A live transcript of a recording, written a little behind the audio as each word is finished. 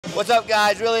What's up,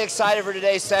 guys? Really excited for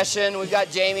today's session. We've got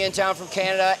Jamie in town from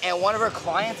Canada and one of her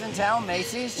clients in town,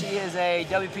 Macy. She is a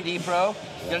WPD Pro.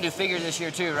 Gonna do figures this year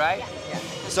too, right? Yeah.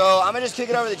 So I'm gonna just kick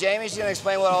it over to Jamie. She's gonna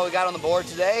explain what all we got on the board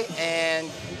today and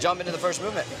jump into the first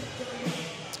movement.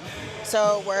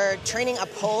 So we're training a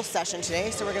pull session today.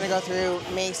 So we're gonna go through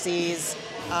Macy's,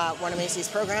 one of Macy's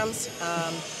programs.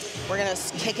 We're gonna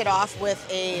kick it off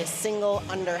with a single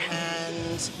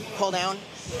underhand pull down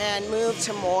and move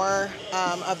to more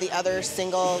of the other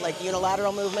single, like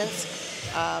unilateral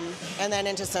movements, and then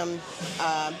into some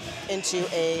into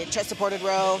a chest supported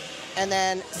row, and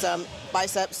then some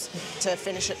biceps to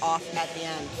finish it off at the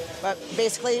end. But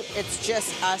basically, it's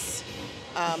just us,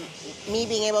 me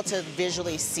being able to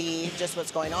visually see just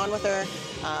what's going on with her,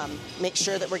 make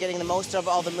sure that we're getting the most of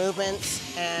all the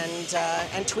movements,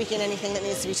 and tweaking anything that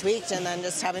needs to be tweaked, and then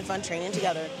just having fun training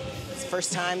together. It's the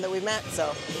first time that we've met,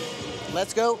 so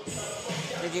let's go.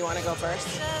 Did you want to go first?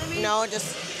 No,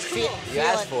 just feel You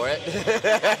asked for it.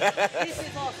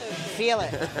 Feel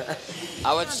it.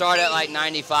 I would start at like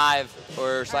 95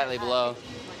 or slightly below.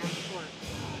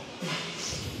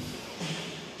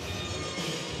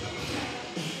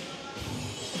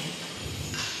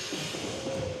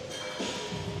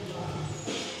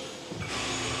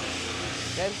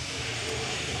 Good.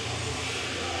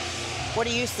 What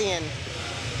are you seeing?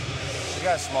 She's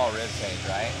got a small rib cage,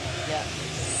 right? Yeah.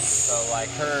 So like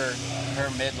her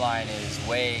midline is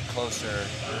way closer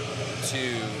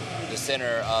to the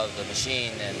center of the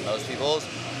machine than most people's.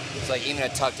 It's like even a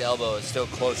tucked elbow is still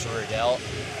close to her delt.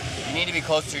 You need to be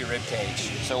close to your rib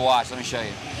cage. So watch, let me show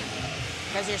you.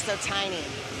 Because you're so tiny.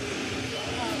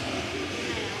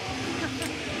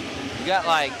 You got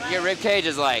like, your rib cage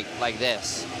is like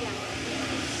this.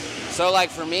 So like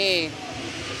for me,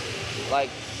 like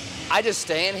I just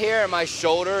stand here and my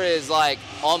shoulder is like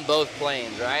on both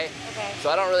planes, right? Okay. So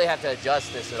I don't really have to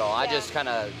adjust this at all. I just kind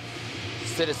of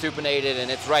sit as supinated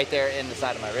and it's right there in the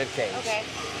side of my rib cage. Okay.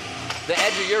 The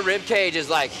edge of your rib cage is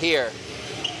like here,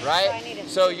 right? So I need to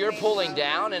So you're pulling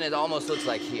down and it almost looks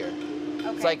like here. Okay.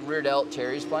 It's like rear delt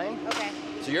Cherry's playing. Okay.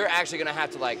 So you're actually gonna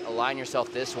have to like align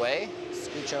yourself this way.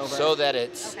 Scooch over. So that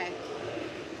it's Okay.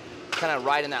 kind of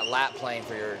right in that lat plane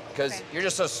for your, because Okay. you're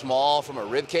just so small from a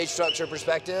rib cage structure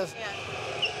perspective.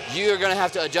 Yeah. You're gonna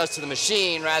have to adjust to the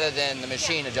machine rather than the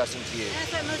machine adjusting to you.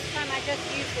 That's why most of the time I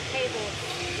just use the table.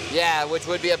 Yeah, which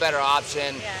would be a better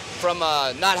option from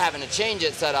not having to change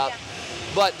it set up. Yeah.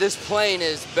 But this plane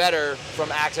is better from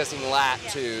accessing lat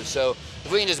too. So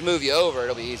if we can just move you over,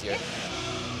 it'll be easier.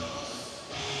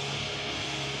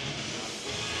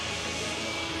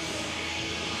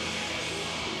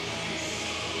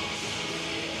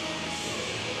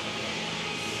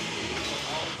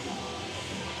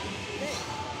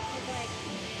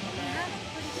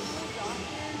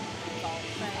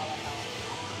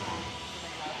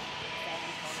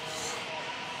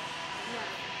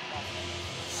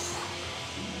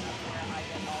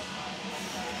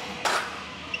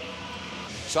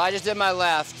 So I just did my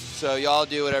left, so y'all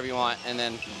do whatever you want, and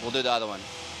then we'll do the other one.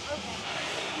 Okay.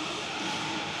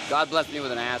 God blessed me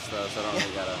with an ass though, so I don't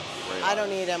really gotta worry about I don't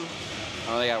need him. it. I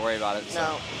don't really gotta worry about it. So.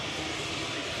 No.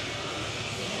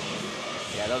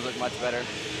 Yeah, those look much better.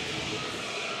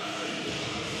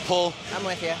 Pull. I'm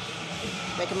with you.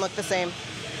 Make him look the same.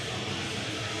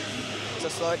 So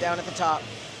slow it down at the top.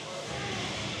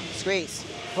 Squeeze.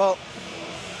 Pull.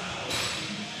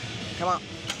 Come on.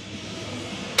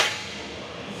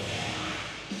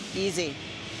 Easy.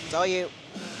 It's all you.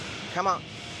 Come on.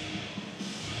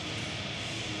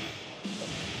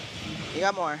 You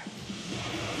got more.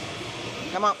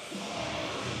 Come on.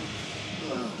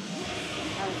 That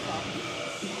was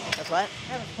 12. That's what?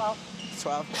 That was 12. It's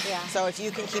 12. Yeah. So if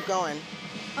you can keep going,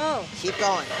 Oh, keep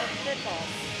going. good ball.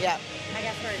 Yeah. I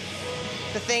got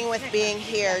first. The thing with being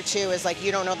here too is like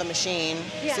you don't know the machine,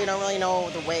 Yeah. so you don't really know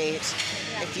the weight.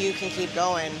 Yeah. If you can keep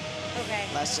going, Okay.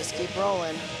 let's just keep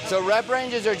rolling. So rep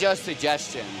ranges are just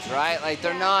suggestions, right? Like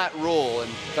they're not rule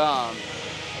and thumb.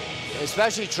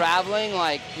 Especially traveling,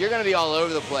 like you're gonna be all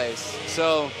over the place.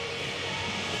 So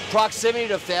proximity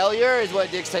to failure is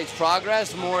what dictates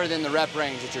progress more than the rep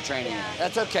range that you're training in.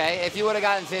 That's okay. If you would have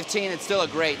gotten 15, it's still a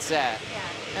great set. Yeah.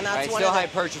 And that's Right? It's one still of the,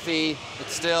 hypertrophy.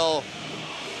 It's still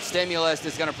stimulus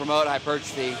that's going to promote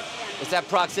hypertrophy. It's that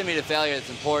proximity to failure that's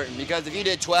important, because if you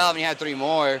did 12 and you had 3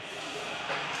 more,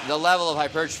 the level of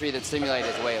hypertrophy that's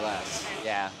stimulated is way less.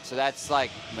 Yeah, so that's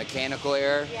like mechanical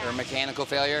error or mechanical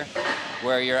failure,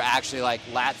 where you're actually like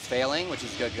lats failing, which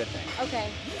is a good thing. Okay.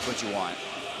 That's what you want.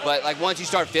 But like once you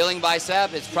start feeling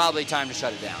bicep, it's probably time to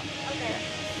shut it down. Okay.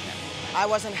 I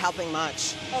wasn't helping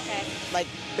much, Okay. like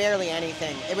barely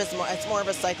anything. It's more of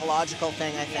a psychological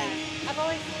thing, I think. Yeah. I've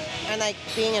always And like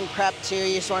being in prep too,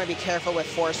 you just want to be careful with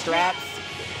forced reps.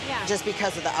 Yeah. Just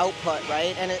because of the output,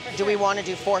 right? And do we want to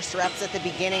do forced reps at the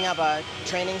beginning of a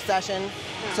training session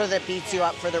so that beats you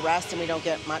up for the rest and we don't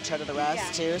get much out of the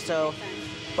rest too? So,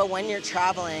 but when you're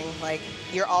traveling, like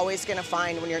you're always going to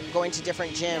find when you're going to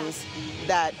different gyms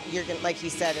that you're going, like he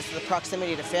said, it's the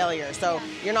proximity to failure. So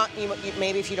you're not,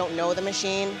 maybe if you don't know the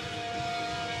machine,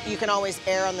 you can always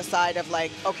err on the side of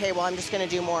like, okay, well, I'm just going to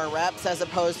do more reps as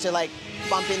opposed to like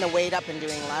bumping the weight up and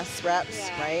doing less reps,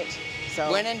 right?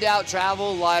 So, when in doubt,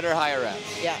 travel lighter, higher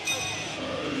reps. Yeah.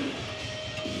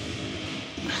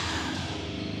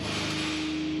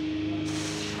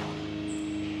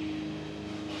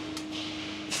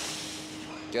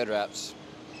 Good reps.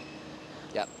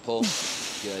 Yep, pull.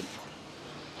 Good.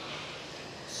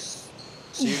 So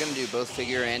you're gonna do both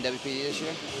figure and WPD this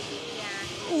year?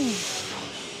 Yeah.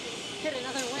 Hit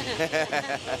another winner.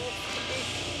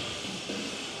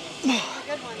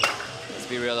 Good one. Let's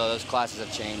be real though, those classes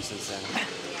have changed since then.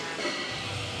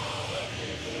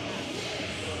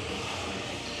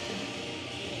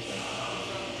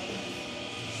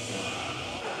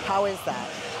 How is that?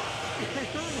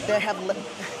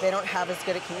 They don't have as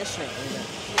good a conditioning either.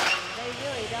 No, they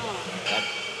really don't.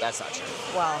 That's not true.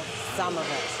 Well, some of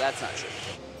it. That's not true.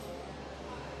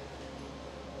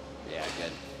 Yeah,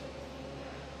 good.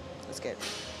 That's good.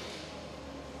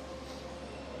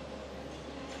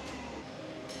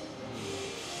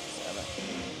 Seven.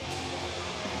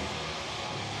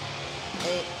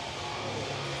 8,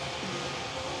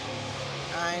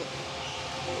 9.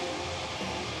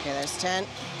 Okay, there's 10.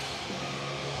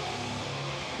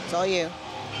 It's all you.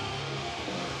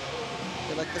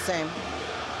 They look the same.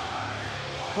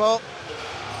 Pull.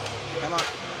 Come on.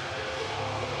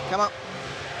 Come on.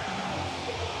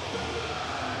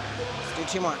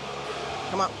 Let's do 2 more.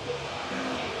 Come on.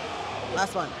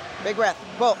 Last one. Big breath.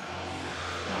 Pull.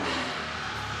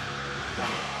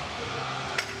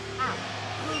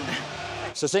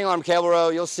 So single arm cable row,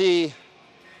 you'll see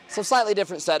some slightly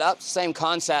different setups, same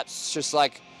concepts, just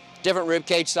like different rib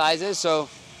cage sizes. So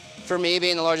for me,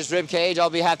 being the largest rib cage, I'll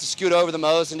have to scoot over the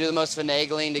most and do the most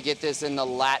finagling to get this in the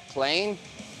lat plane.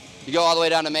 You go all the way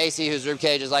down to Macy, whose rib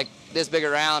cage is like this big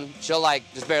around, she'll like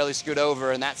just barely scoot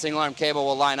over, and that single arm cable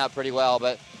will line up pretty well.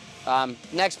 But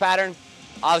next pattern,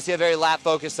 obviously a very lat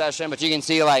focused session, but you can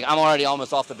see like I'm already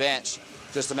almost off the bench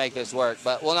just to make this work.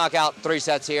 But we'll knock out 3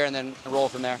 sets here and then roll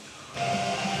from there.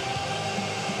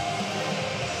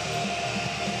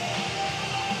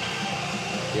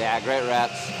 Yeah, great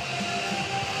reps.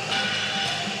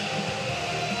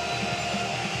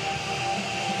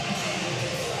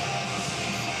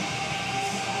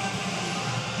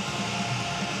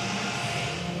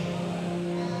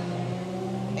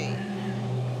 Hey.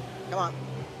 Come on.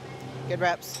 Good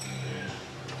reps.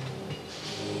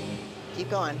 Keep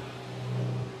going.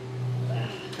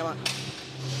 Come on.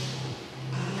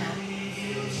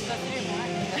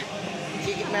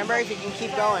 Remember, if you can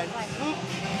keep going.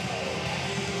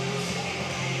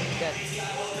 Good.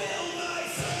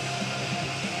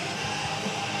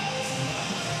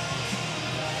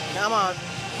 Come on.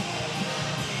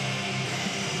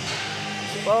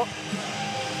 Whoa.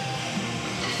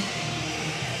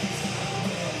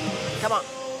 Come on.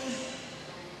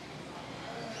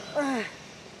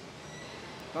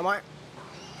 One more.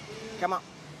 Come on.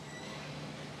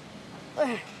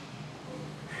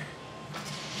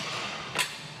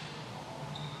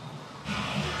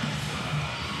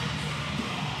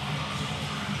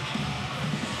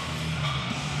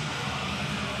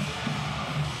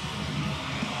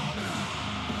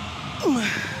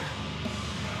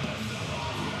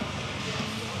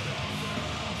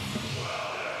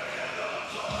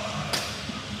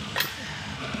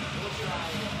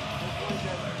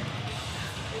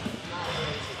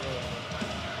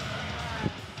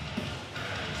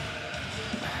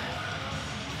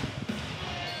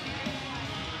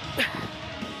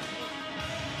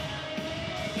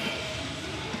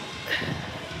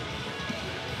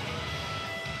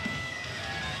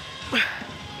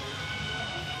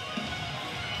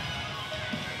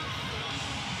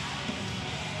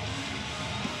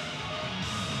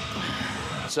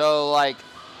 So like,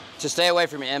 to stay away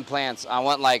from your implants, I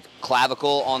want like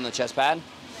clavicle on the chest pad.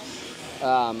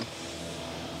 I'm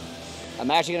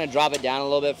actually gonna drop it down a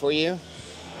little bit for you,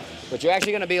 but you're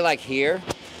actually gonna be like here,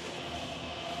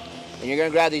 and you're gonna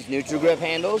grab these neutral grip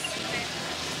handles,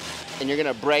 and you're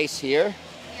gonna brace here,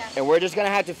 and we're just gonna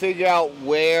have to figure out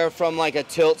where from like a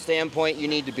tilt standpoint you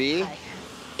need to be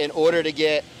in order to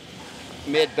get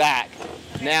mid back.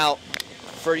 Now,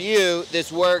 for you,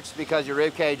 this works because your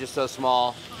rib cage is so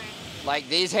small. Like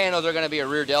these handles are gonna be a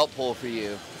rear delt pull for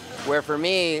you. Where for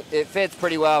me, it fits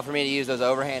pretty well for me to use those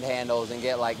overhand handles and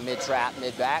get like mid-trap,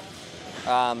 mid-back.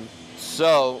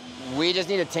 So we just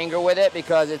need to tinker with it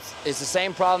because it's the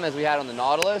same problem as we had on the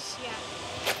Nautilus. Yeah.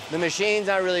 The machine's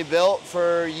not really built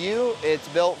for you. It's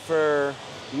built for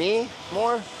me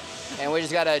more. And we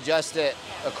just got to adjust it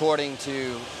according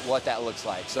to what that looks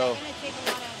like. So Is that going to take a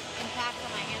lot of impact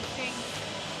on my hamstring?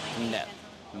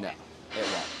 no, it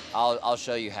won't. I'll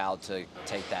show you how to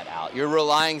take that out. You're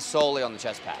relying solely on the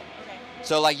chest pad. Okay.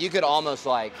 So like you could almost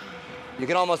like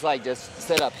just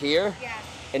sit up here Yeah.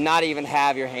 and not even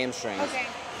have your hamstrings Okay.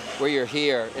 where you're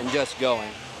here and just going.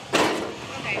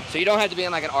 Okay. So you don't have to be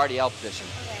in like an RDL position.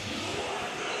 Okay.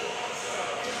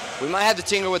 We might have to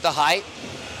tinker with the height,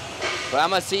 but I'm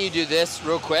gonna see you do this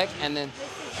real quick and then.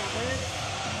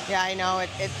 Yeah, I know,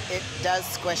 it does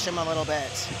squish him a little bit.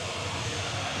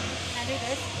 Can I do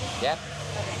this? Yeah.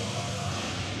 Okay.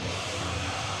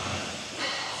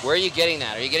 Where are you getting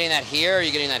that? Are you getting that here or are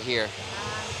you getting that here?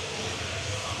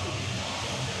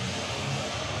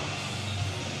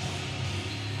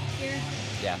 Here.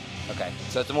 Yeah, okay.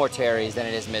 So it's more teres than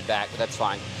it is mid-back, but that's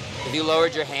fine. If you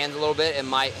lowered your hands a little bit, it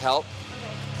might help.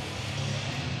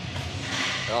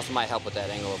 It also might help with that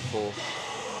angle of pull.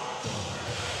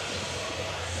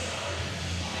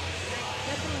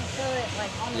 Definitely feel it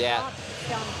like on the Yeah. top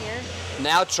down here.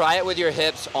 Now try it with your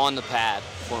hips on the pad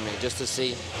for me, just to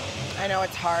see. I know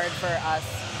it's hard for us.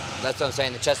 That's what I'm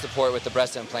saying. The chest support with the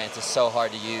breast implants is so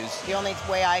hard to use. The only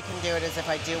way I can do it is if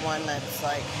I do one that's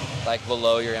Like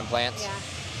below your implants. Yeah.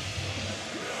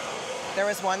 there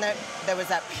was one that was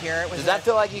at Pure. It was Does that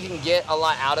feel like you can get a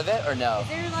lot out of it or no? Is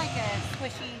there like a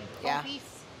squishy Yeah. piece?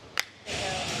 There you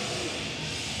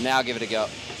go. Now give it a go.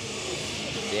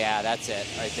 Yeah, that's it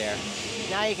right there.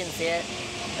 Now you can see it.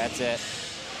 That's it.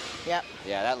 Yep.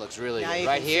 Yeah, that looks really Now good. you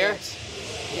Right can see here, it.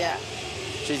 Yeah.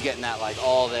 she's getting that like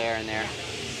all there and there.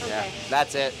 Yeah, Okay.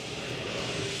 that's it.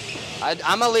 I'm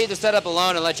gonna leave the setup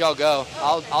alone and let y'all go.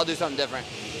 I'll do something different.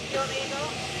 You want me to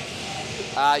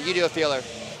go? You do a feeler.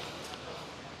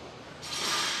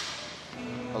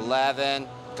 11.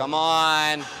 Come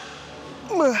on.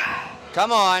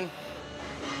 Come on.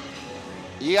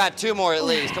 You got 2 more at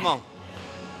least. Come on.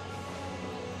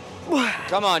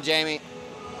 Come on, Jamie.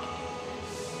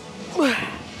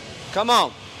 Come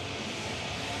on.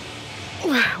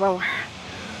 Well,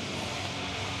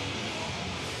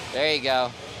 There you go.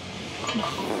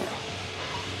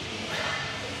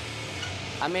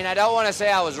 I mean, I don't want to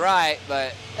say I was right,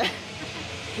 but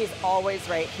he's always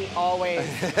right. He always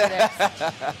predicts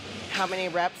how many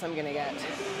reps I'm gonna get.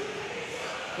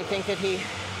 You think that he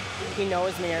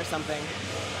knows me or something?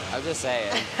 I'm just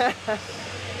saying.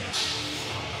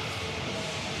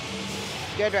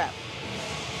 Good rep.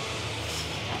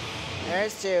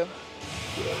 There's 2.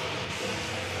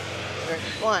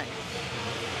 1,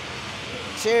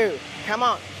 2. Come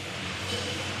on.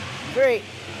 3.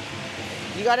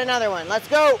 You got another one. Let's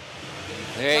go.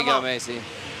 There you Come go, on. Macy.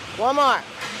 One more.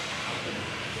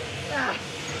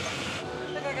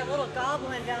 Look like a little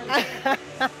goblin down here.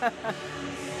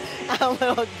 A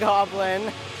little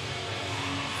goblin.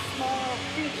 Small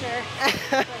creature.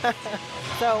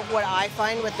 So what I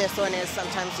find with this one is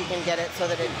sometimes you can get it so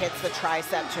that it hits the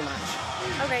tricep too much,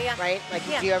 Okay, yeah. right? Like,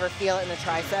 Yeah. do you ever feel it in the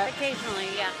tricep? Occasionally,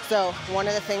 yeah. So one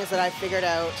of the things that I figured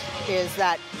out is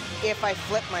that if I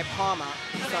flip my palm up,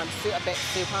 so Okay. I'm a bit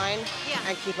supine, Yeah.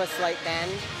 and keep a slight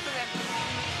bend,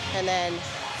 Okay. and then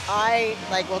I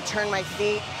will turn my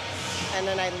feet, and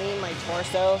then I lean my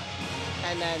torso,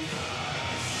 and then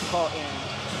pull in.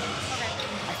 Okay.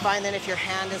 I find that if your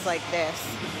hand is like this,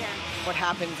 Yeah. what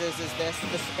happens is this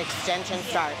extension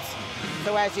starts.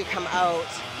 So as you come out,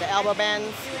 the elbow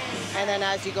bends, and then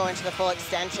as you go into the full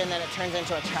extension, then it turns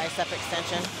into a tricep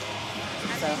extension.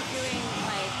 I've So- been doing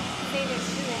like, say there's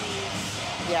 2 of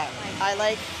these. Yeah, I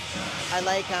like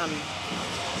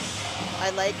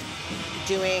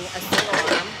doing a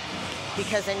single arm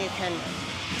because then you can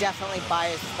definitely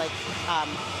bias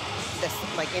this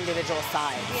individual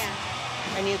sides. Yeah.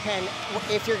 And you can,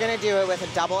 if you're gonna do it with a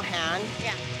double hand,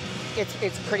 Yeah.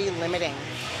 it's pretty limiting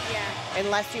Yeah.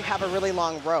 unless you have a really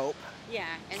long rope. Yeah.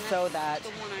 And So that's that, the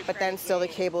one I but try then to still the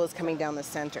do. cable is coming down the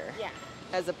center. Yeah.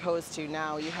 As opposed to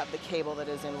now you have the cable that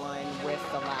is in line with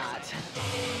the lat.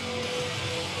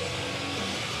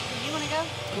 You want to go?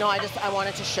 No, I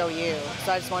wanted to show you.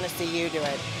 So I just want to see you do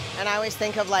it. And I always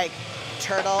think of like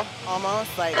turtle almost,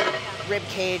 like rib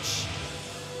cage.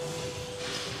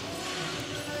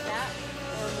 That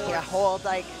or more? Yeah, hold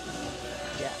like,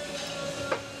 yeah.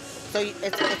 So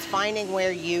it's finding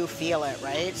where you feel it,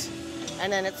 right?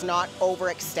 And then it's not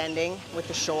overextending with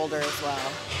the shoulder as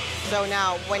well. So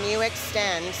now when you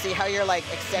extend, see how you're like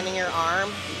extending your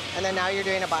arm, and then now you're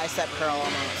doing a bicep curl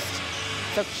almost.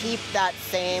 So keep that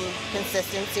same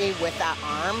consistency with that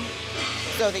arm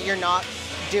so that you're not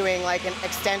doing like an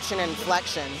extension and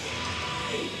flexion.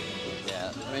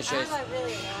 Yeah, let me show you. Like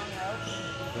really long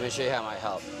rope. Let me show you how it might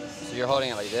help. So you're holding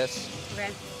it like this. Okay.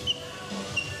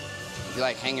 If you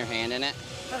like hang your hand in it,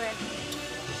 Okay.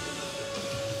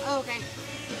 Oh, okay.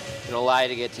 it'll allow you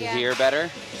to get to Yeah. here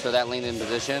better. So that lengthened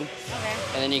position. Okay.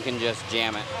 And then you can just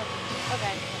jam it.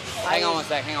 Okay. Hang on one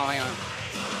sec, hang on.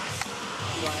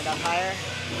 You want it up higher?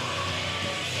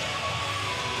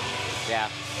 Yeah,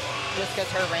 Just because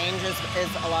her range is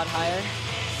a lot higher.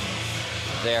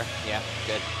 there, yeah,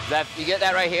 good. That, you get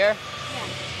that right here? Yeah.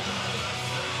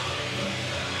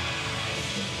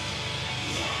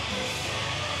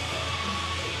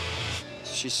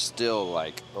 She's still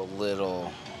like a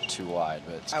little too wide,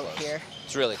 but it's Out close. here.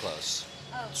 It's really close.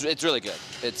 Oh. It's really good.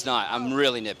 It's not, I'm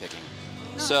really nitpicking.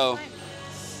 No, So, it's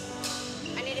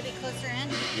fine. I need to be closer in.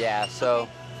 yeah, so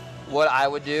what I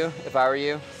would do if I were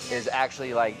you is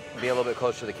actually like be a little bit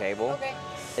closer to the cable Okay.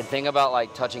 and think about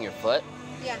like touching your foot,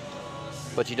 Yeah.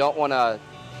 but you don't want to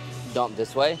dump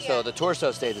this way. So Yeah. the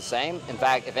torso stays the same. In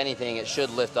fact, if anything, it should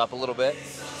lift up a little bit.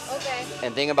 Okay.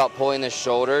 And think about pulling this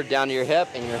shoulder down to your hip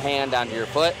and your hand down to your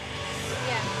foot.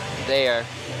 Yeah. There.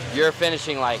 You're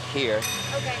finishing like here.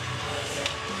 Okay.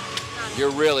 You're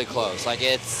really close. Like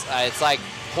it's like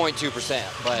 0.2%,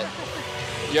 but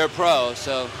you're a pro,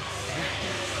 so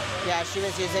Yeah, she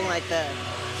was using like the.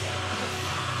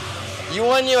 you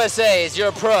won USA's. You're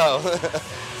a pro.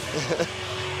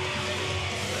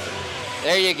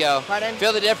 There you go. Pardon?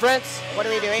 Feel the difference? What are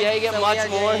we doing? See how you get So much we are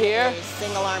more doing here? a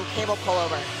single arm cable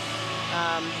pullover.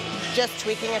 Just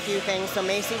tweaking a few things. So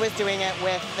Macy was doing it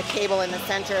with the cable in the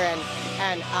center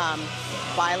and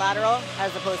bilateral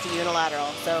as opposed to unilateral.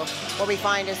 So what we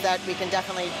find is that we can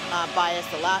definitely bias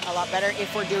a lot better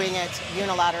if we're doing it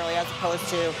unilaterally as opposed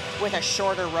to with a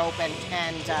shorter rope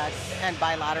and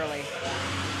bilaterally.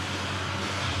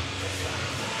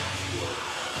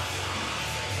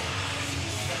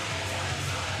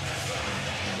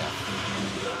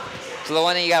 So the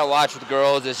one thing you gotta watch with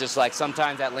girls is just like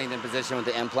sometimes that lengthened position with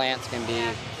the implants can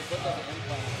be.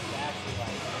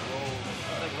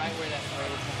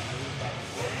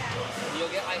 You'll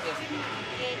get like this.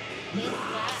 Is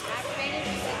that activated?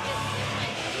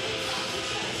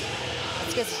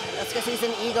 That's because he's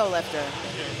an ego lifter.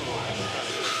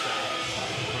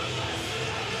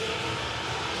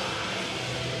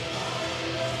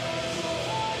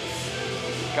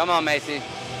 Come on, Macy.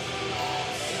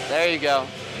 There you go.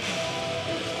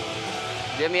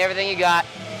 Give me everything you got.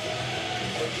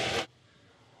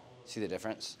 See the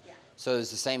difference? Yeah. So it's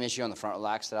the same issue on the front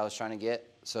relax that I was trying to get.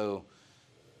 So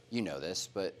you know this,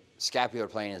 but scapular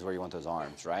plane is where you want those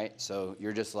arms, right? So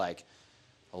you're just like,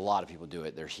 a lot of people do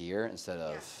it. They're here instead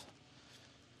of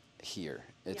here.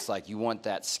 It's like you want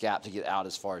that scap to get out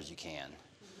as far as you can.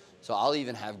 So I'll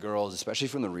even have girls, especially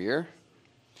from the rear,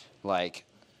 like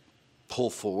pull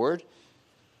forward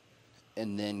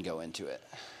and then go into it.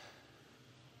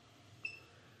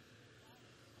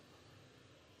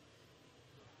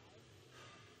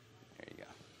 There you go.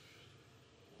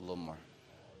 A little more.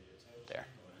 There.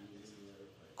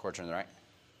 Core turn to the right.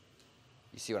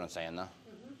 You see what I'm saying, though?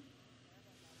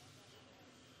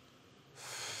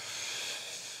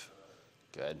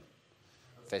 Good.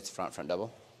 Face the front, front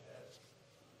double.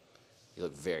 You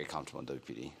look very comfortable in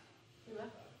WPD.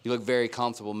 You look very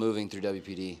comfortable moving through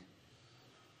WPD.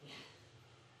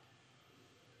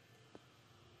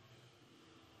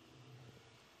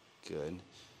 Good.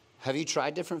 Have you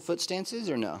tried different foot stances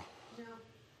or no? No.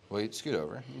 Wait, scoot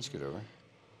over. You can scoot over.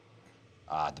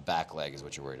 Ah, the back leg is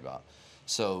what you're worried about.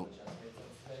 So,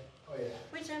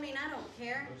 Which, I mean, I don't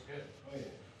care.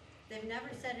 They've never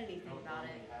said anything about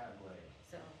it.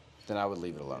 So, then I would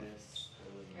leave it alone.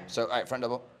 yeah. So, all right, front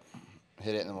double.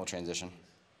 Hit it and then we'll transition.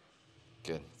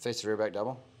 Good. Face the rear back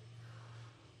double.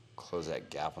 Close that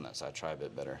gap on that side. Try a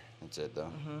bit better. That's it, though.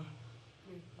 What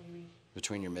do you mean?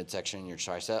 Between your midsection and your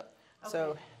tricep.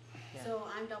 So So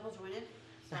I'm double jointed,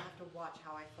 so I have to watch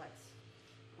how I flex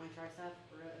my tricep,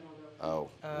 or it'll go.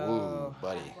 Oh, woo,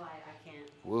 buddy. That's why I can't.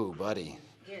 Woo, buddy.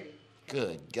 Gary.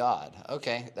 Good God.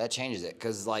 Okay, that changes it.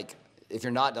 Because, like, if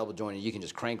you're not double jointed, you can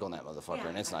just crank on that motherfucker Yeah,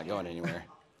 and it's I not going anywhere.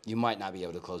 You might not be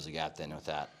able to close the gap then with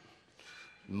that.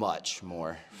 Much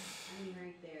more. I mean,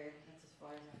 right there. That's as far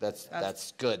as I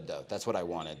That's good, though. That's what I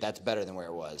wanted. That's better than where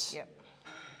it was. yep.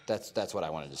 That's what I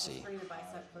wanted to see. bring the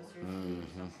bicep closer.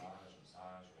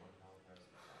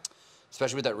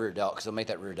 Especially with that rear delt, because it'll make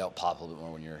that rear delt pop a little bit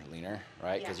more when you're leaner,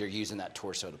 right? Because Yeah. you're using that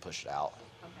torso to push it out.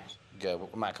 Okay. Good.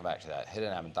 We might come back to that. Hit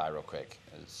an ab and thigh real quick.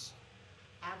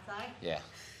 Outside? Yeah.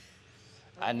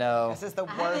 I know. This is the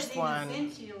worst one. I haven't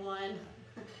even sent you one.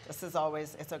 This is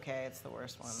always, it's okay, it's the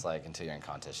worst one. It's like until you're in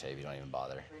contest shape, you don't even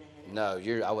bother. No,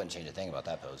 I wouldn't change a thing about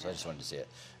that pose. I just wanted to see it.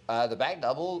 The back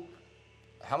double,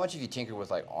 how much have you tinkered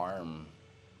with like arm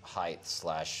height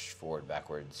 / forward,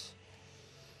 backwards?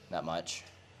 Not much.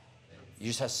 You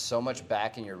just have so much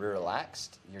back and your rear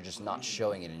relaxed, you're just not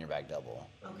showing it in your back double.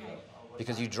 Okay.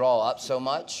 Because you draw up so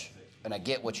much, and I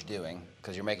get what you're doing,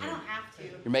 because you're making I don't have to.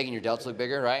 you're making your delts look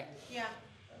bigger, right? Yeah.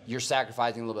 You're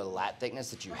sacrificing a little bit of lat thickness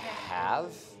that you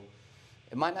have.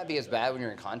 It might not be as bad when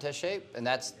you're in contest shape, and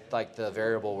that's like the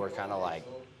variable we're kind of like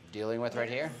dealing with right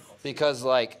here. Because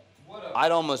like,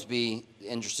 I'd almost be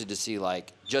interested to see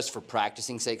like, just for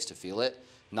practicing sakes to feel it,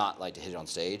 not like to hit it on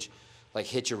stage, like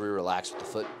hit your rear relax with the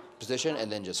foot position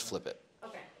and then just flip it.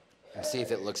 Okay. And see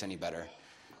if it looks any better.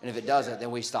 And if it doesn't,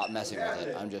 then we stop messing with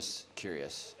it. I'm just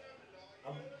curious.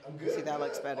 I'm good. See, that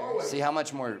looks better. See how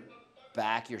much more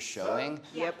back you're showing?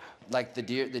 Yep. Like the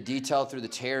detail through the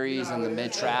teres and the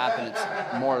mid trap, and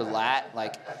it's more lat.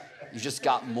 Like you just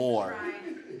got more.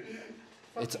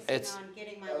 It's on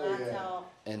getting my lats out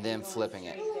and then flipping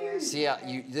it. See how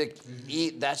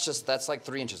that's like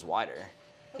 3 inches wider.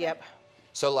 Yep.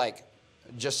 So like,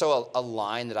 just so a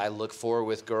line that I look for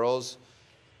with girls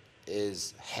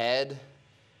is head,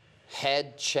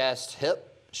 chest,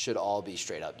 hip should all be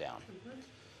straight up down.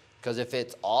 Because if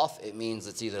it's off, it means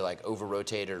it's either like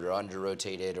over-rotated or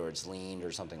under-rotated or it's leaned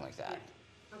or something like that.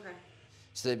 Yeah. Okay.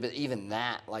 So, but even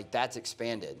that, like that's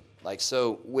expanded. Like,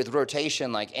 so with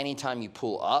rotation, like anytime you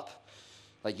pull up,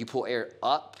 like you pull air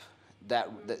up, that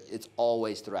it's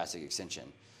always thoracic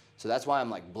extension. So that's why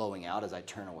I'm like blowing out as I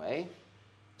turn away.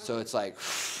 So it's like,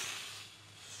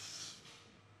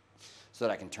 so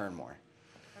that I can turn more.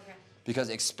 Okay. Because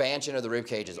expansion of the rib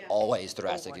cage is always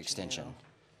thoracic extension.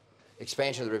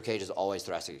 Expansion of the rib cage is always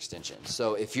thoracic extension.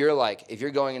 So if you're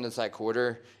going into the side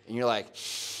quarter and you're like,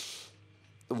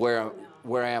 where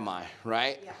am I,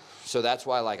 right? Yeah. So that's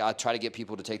why like I try to get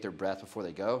people to take their breath before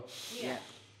they go. Yeah.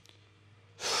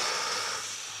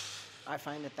 I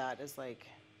find that is like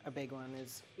a big one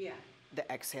is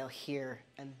the exhale here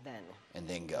and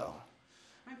then go.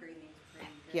 My breathing's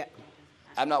pretty good. Yeah.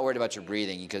 I'm not worried about your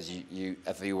breathing because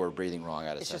if you were breathing wrong, I'd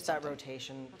have it's said just that something.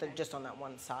 rotation, just on that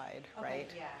one side, Okay, right?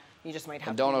 yeah. You just might have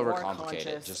And to don't be more overcomplicate it.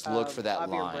 conscious Just look for that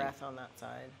of your line. breath on that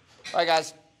side. All right,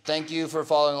 guys. Thank you for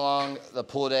following along the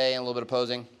pull day and a little bit of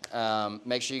posing.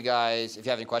 Make sure you guys, if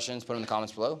you have any questions, put them in the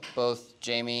comments below. Both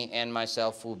Jamie and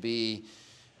myself will be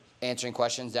answering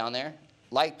questions down there.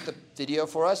 Like the video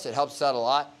for us. It helps us out a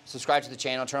lot. Subscribe to the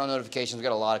channel. Turn on notifications. We've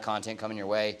got a lot of content coming your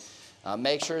way.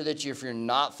 Make sure that if you're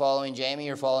not following Jamie,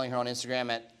 you're following her on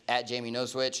Instagram at Jamie No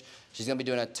Switch. She's going to be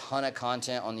doing a ton of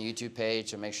content on the YouTube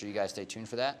page, so make sure you guys stay tuned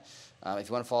for that. If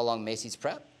you want to follow along Macy's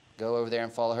Prep, go over there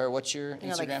and follow her. What's your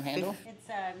Instagram handle? It's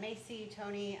Macy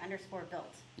Tony_built.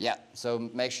 Yeah, so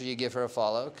make sure you give her a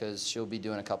follow because she'll be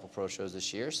doing a couple pro shows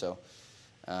this year. So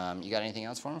you got anything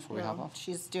else for her before we hop off?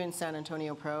 She's doing San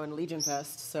Antonio Pro and Legion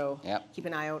Fest, so keep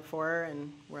an eye out for her.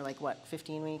 And we're like, what,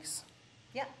 15 weeks?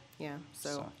 Yeah. Yeah,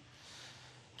 so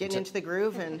getting into the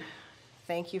groove, and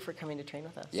thank you for coming to train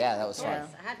with us. Yeah, that was fun. Yes,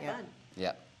 I had fun.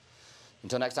 Yeah.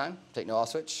 Until next time, take no off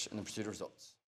switch in the pursuit of results.